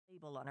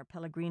label on her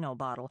Pellegrino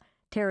bottle,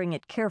 tearing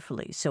it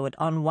carefully so it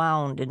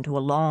unwound into a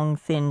long,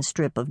 thin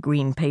strip of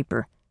green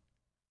paper.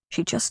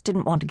 She just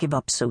didn't want to give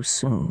up so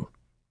soon.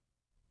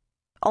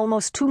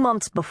 Almost 2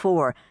 months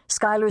before,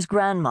 Schuyler's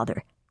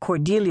grandmother,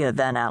 Cordelia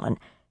Van Allen,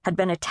 had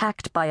been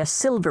attacked by a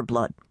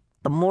silverblood,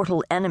 the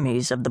mortal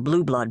enemies of the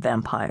blue blood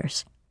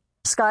vampires.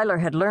 Schuyler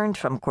had learned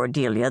from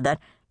Cordelia that,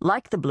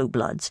 like the blue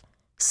bloods,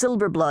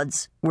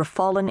 silverbloods were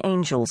fallen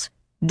angels,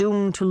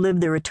 doomed to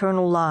live their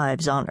eternal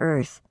lives on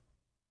Earth.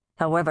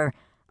 However,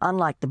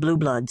 unlike the blue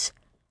bloods,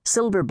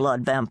 silver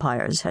blood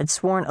vampires had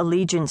sworn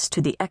allegiance to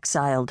the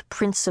exiled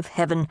Prince of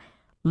Heaven,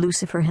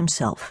 Lucifer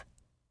himself,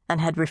 and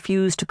had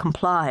refused to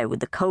comply with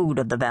the code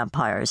of the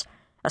vampires,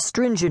 a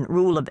stringent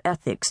rule of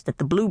ethics that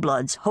the blue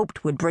bloods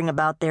hoped would bring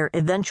about their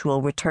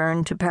eventual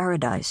return to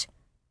paradise.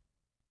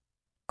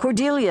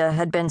 Cordelia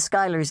had been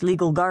Schuyler's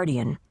legal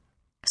guardian.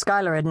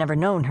 Schuyler had never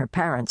known her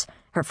parents.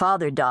 Her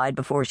father died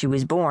before she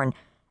was born,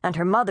 and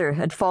her mother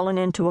had fallen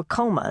into a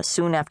coma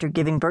soon after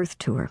giving birth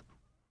to her.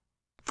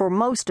 For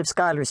most of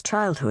Schuyler's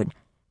childhood,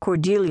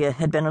 Cordelia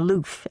had been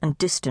aloof and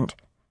distant,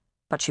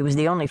 but she was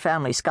the only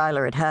family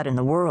Schuyler had had in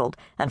the world,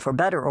 and for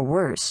better or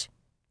worse,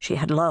 she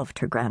had loved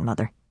her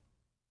grandmother.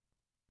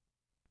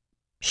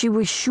 "She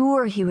was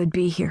sure he would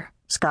be here,"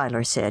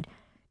 Schuyler said,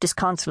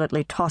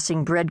 disconsolately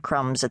tossing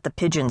breadcrumbs at the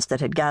pigeons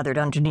that had gathered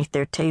underneath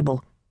their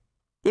table.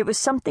 It was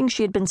something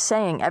she had been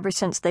saying ever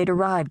since they'd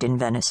arrived in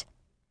Venice.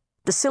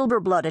 The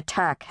silverblood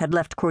attack had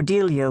left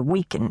Cordelia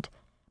weakened,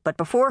 but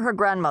before her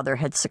grandmother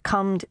had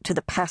succumbed to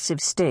the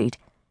passive state,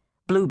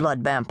 blue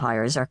blood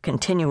vampires are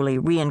continually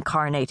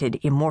reincarnated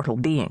immortal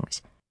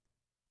beings.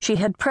 She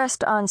had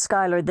pressed on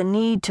Schuyler the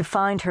need to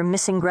find her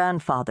missing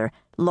grandfather,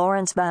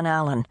 Lawrence Van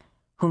Allen,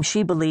 whom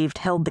she believed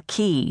held the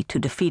key to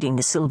defeating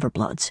the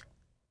silverbloods.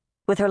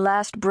 With her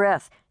last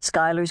breath,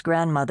 Schuyler's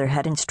grandmother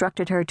had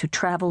instructed her to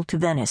travel to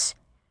Venice,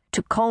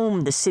 to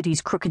comb the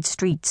city's crooked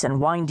streets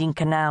and winding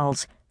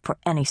canals for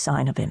any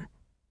sign of him.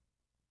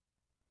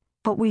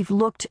 "But we've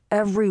looked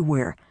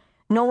everywhere.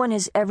 No one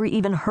has ever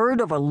even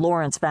heard of a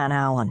Lawrence Van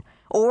Allen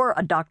or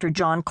a Dr.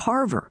 John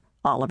Carver,"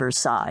 Oliver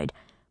sighed,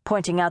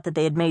 pointing out that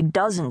they had made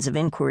dozens of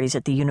inquiries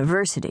at the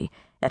university,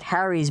 at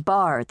Harry's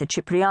bar at the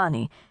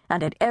Cipriani,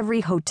 and at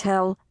every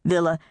hotel,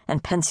 villa,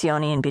 and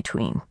pensione in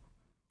between.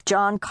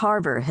 John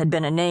Carver had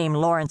been a name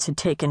Lawrence had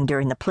taken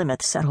during the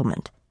Plymouth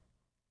settlement.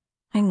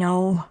 "I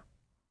know.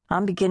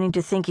 I'm beginning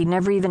to think he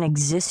never even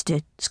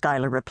existed,"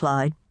 Schuyler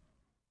replied.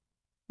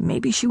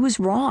 "Maybe she was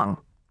wrong.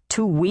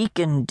 Too weak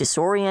and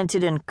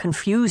disoriented and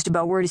confused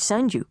about where to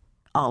send you,"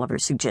 Oliver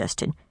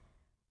suggested.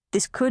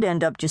 "This could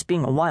end up just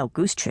being a wild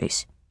goose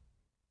chase."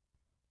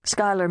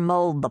 Schuyler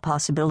mulled the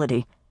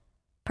possibility.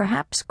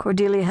 Perhaps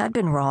Cordelia had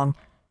been wrong,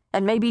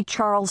 and maybe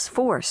Charles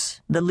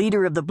Force, the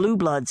leader of the Blue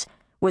Bloods,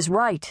 was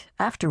right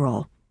after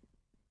all.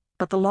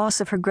 But the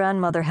loss of her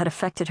grandmother had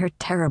affected her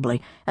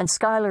terribly, and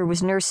Schuyler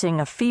was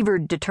nursing a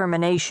fevered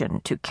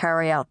determination to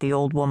carry out the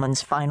old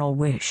woman's final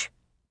wish.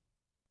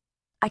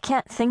 "I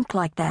can't think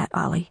like that,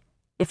 Ollie.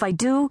 If I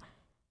do,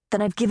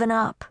 then I've given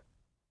up.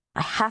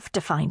 I have to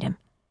find him.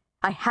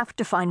 I have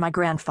to find my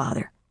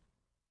grandfather.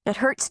 It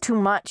hurts too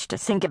much to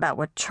think about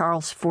what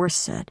Charles Force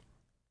said."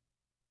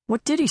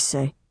 "What did he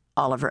say?"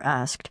 Oliver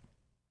asked.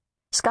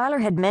 Schuyler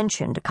had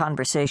mentioned a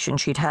conversation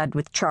she'd had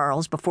with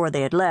Charles before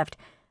they had left,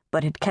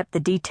 but had kept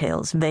the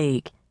details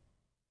vague.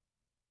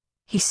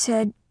 "He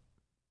said—"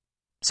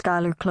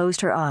 Schuyler closed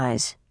her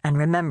eyes and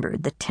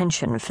remembered the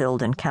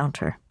tension-filled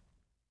encounter.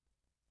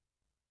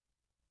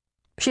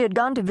 She had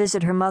gone to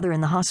visit her mother in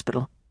the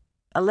hospital.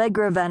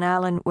 Allegra Van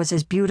Allen was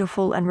as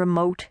beautiful and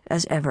remote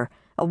as ever,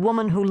 a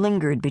woman who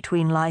lingered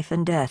between life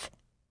and death.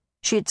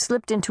 She had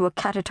slipped into a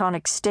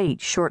catatonic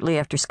state shortly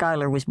after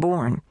Schuyler was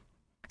born.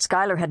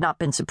 Schuyler had not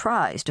been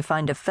surprised to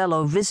find a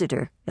fellow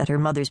visitor at her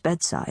mother's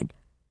bedside.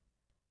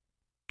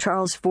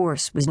 Charles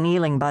Force was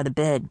kneeling by the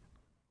bed,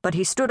 but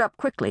he stood up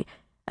quickly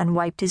and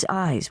wiped his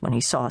eyes when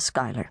he saw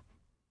Schuyler.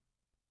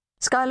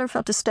 Schuyler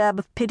felt a stab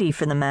of pity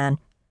for the man.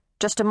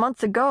 Just a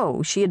month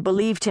ago, she had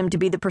believed him to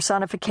be the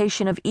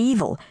personification of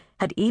evil,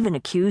 had even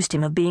accused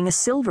him of being a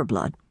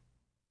silverblood.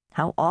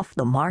 How off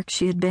the mark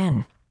she had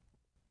been.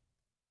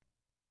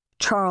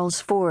 Charles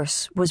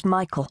Force was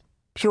Michael,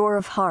 pure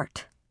of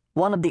heart,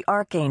 one of the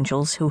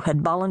archangels who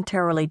had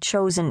voluntarily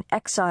chosen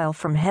exile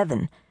from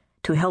heaven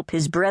to help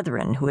his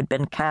brethren who had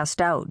been cast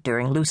out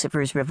during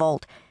Lucifer's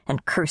revolt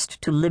and cursed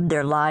to live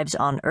their lives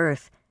on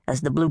earth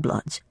as the Blue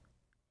Bloods.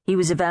 He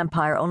was a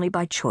vampire only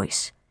by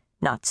choice,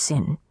 not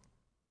sin.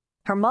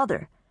 Her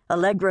mother,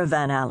 Allegra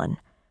Van Allen,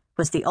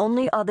 was the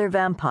only other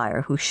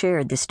vampire who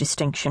shared this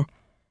distinction.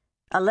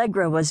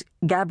 Allegra was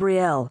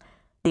Gabrielle,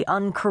 the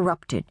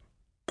uncorrupted,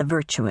 the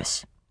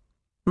virtuous.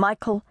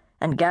 Michael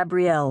and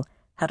Gabrielle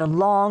had a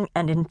long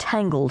and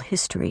entangled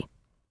history.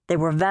 They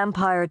were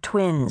vampire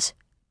twins,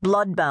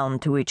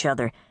 bloodbound to each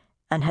other,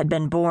 and had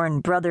been born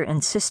brother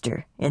and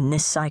sister in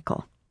this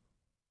cycle.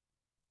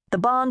 The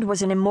bond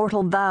was an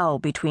immortal vow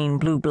between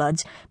blue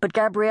bloods, but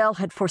Gabrielle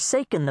had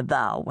forsaken the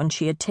vow when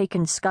she had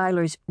taken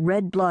Schuyler's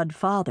red blood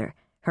father,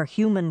 her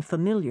human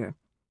familiar,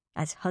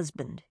 as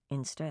husband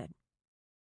instead.